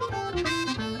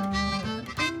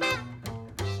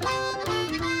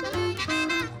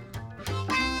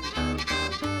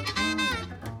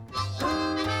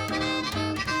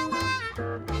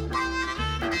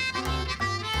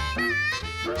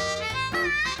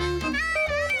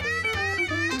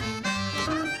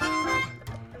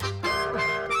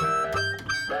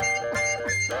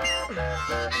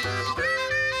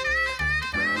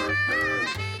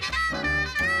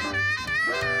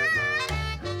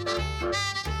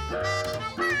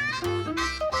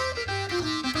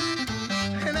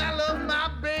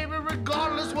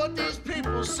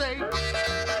 Say.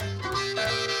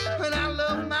 And I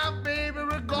love my baby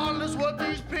regardless what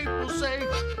these people say.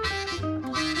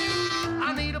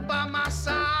 I need her by my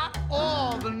side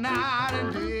all the night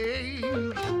and day.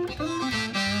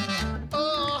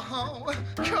 Oh,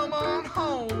 come on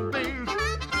home, baby.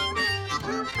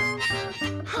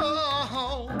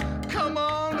 Oh, come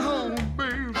on home,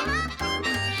 baby.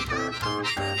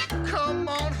 Come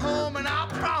on home, and I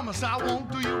promise I won't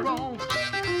do you wrong.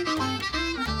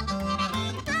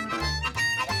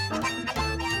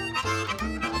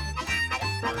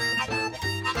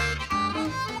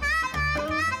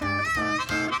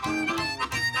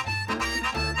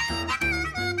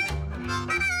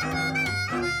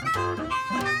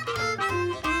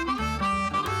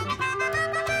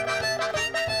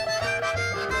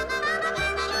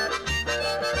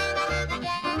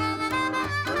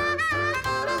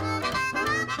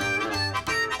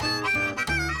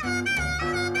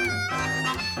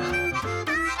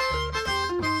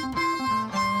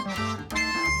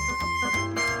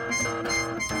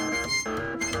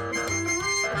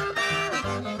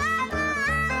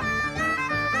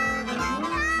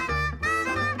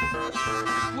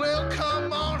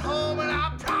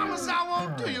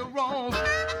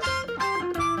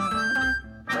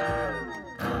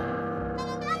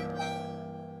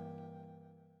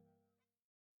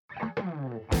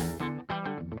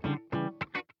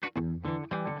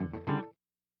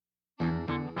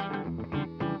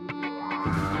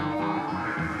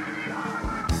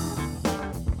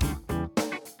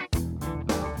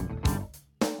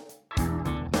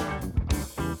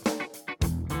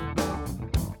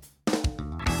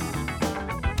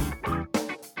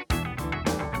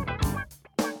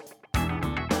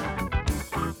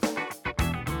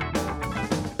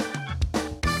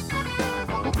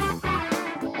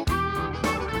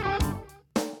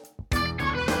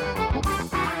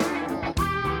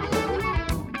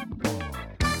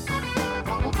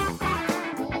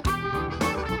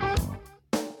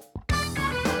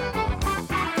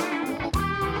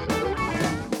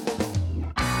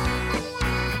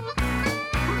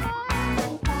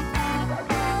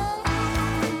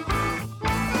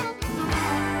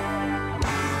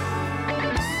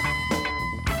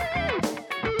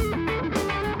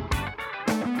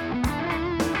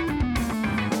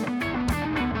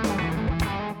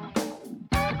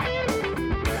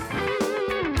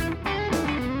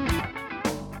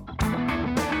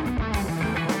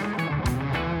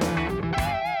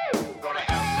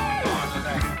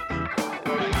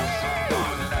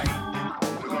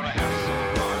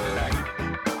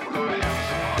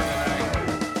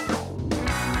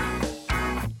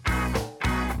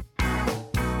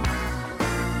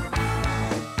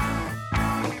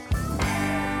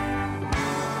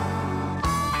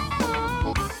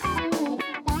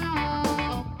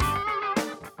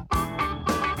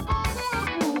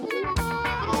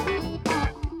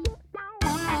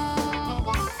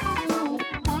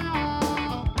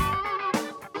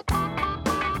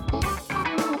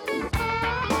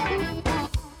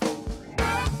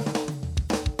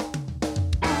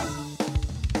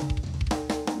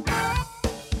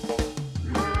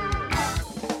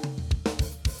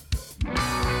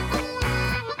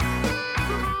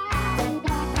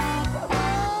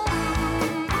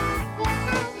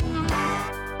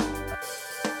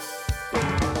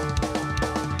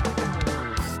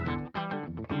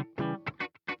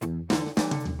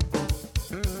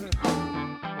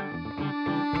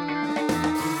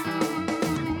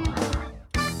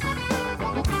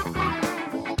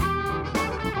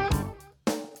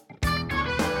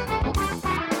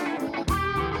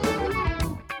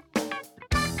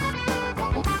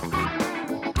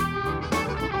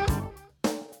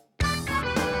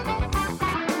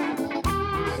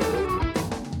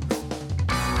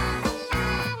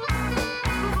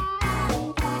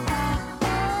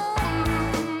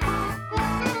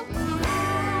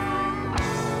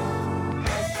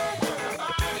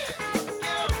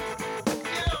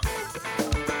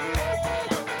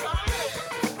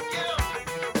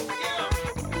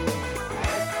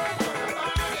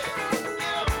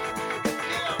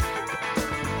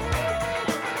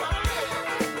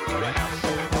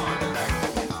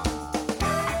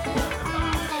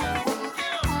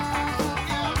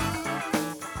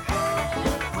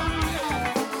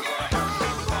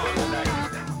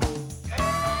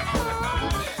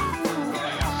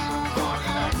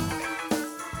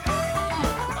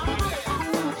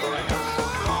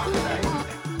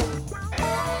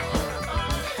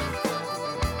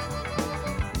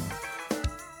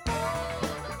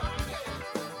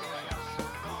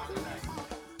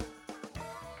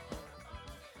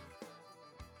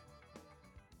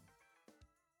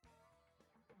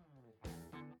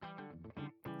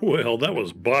 Well, that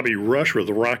was Bobby Rush with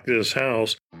Rock This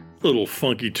House, little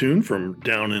funky tune from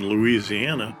down in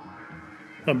Louisiana.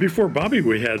 Before Bobby,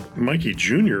 we had Mikey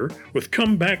Jr. with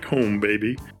Come Back Home,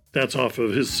 Baby. That's off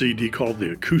of his CD called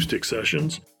The Acoustic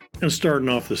Sessions. And starting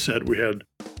off the set, we had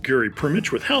Gary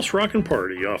Primmich with House Rockin'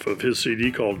 Party off of his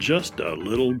CD called Just a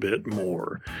Little Bit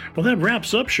More. Well, that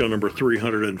wraps up show number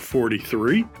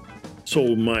 343,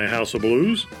 Sold My House of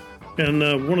Blues. And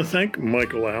I want to thank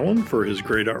Michael Allen for his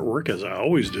great artwork, as I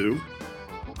always do.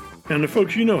 And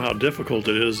folks, you know how difficult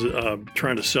it is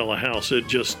trying to sell a house. It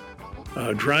just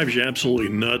drives you absolutely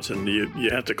nuts, and you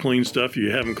have to clean stuff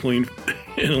you haven't cleaned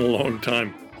in a long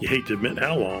time. You hate to admit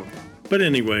how long. But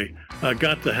anyway, I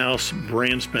got the house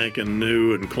brand spanking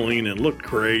new and clean and looked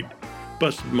great.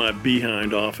 Busted my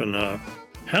behind off and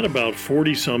had about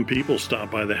 40-some people stop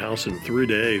by the house in 3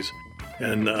 days.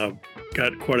 And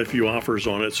got quite a few offers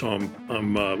on it, so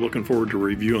I'm looking forward to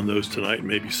reviewing those tonight and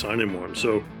maybe signing one.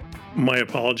 So my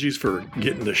apologies for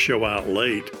getting the show out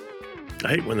late. I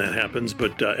hate when that happens,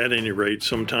 but at any rate,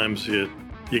 sometimes you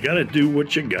got to do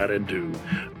what you got to do.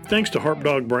 Thanks to Harp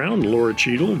Dog Brown, Laura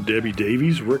Cheadle, Debbie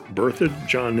Davies, Rick Berthoud,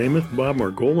 John Namath, Bob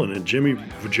Margolin, and Jimmy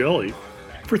Vagelli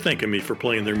for thanking me for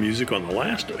playing their music on the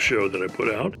last show that I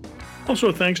put out.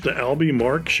 Also, thanks to Albie,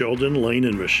 Mark, Sheldon, Lane,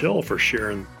 and Michelle for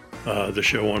sharing the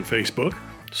show on Facebook.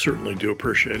 Certainly do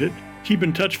appreciate it. Keep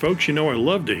in touch, folks. You know I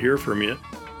love to hear from you.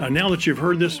 Now that you've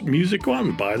heard this music, go out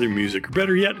and buy their music. Or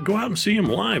better yet, go out and see them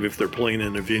live if they're playing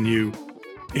in a venue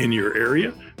in your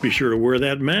area. Be sure to wear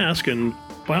that mask and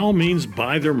by all means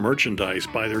buy their merchandise,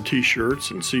 buy their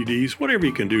t-shirts and CDs, whatever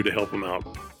you can do to help them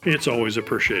out. It's always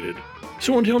appreciated.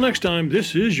 So until next time,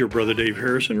 this is your brother Dave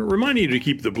Harrison, reminding you to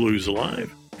keep the blues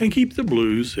alive and keep the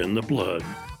blues in the blood.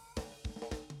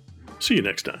 See you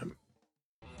next time.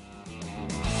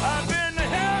 I've been to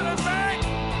hell and back,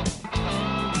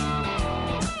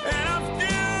 and I'm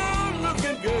still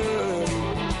looking good.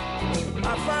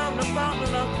 I found the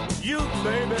fountain of youth,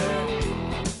 baby.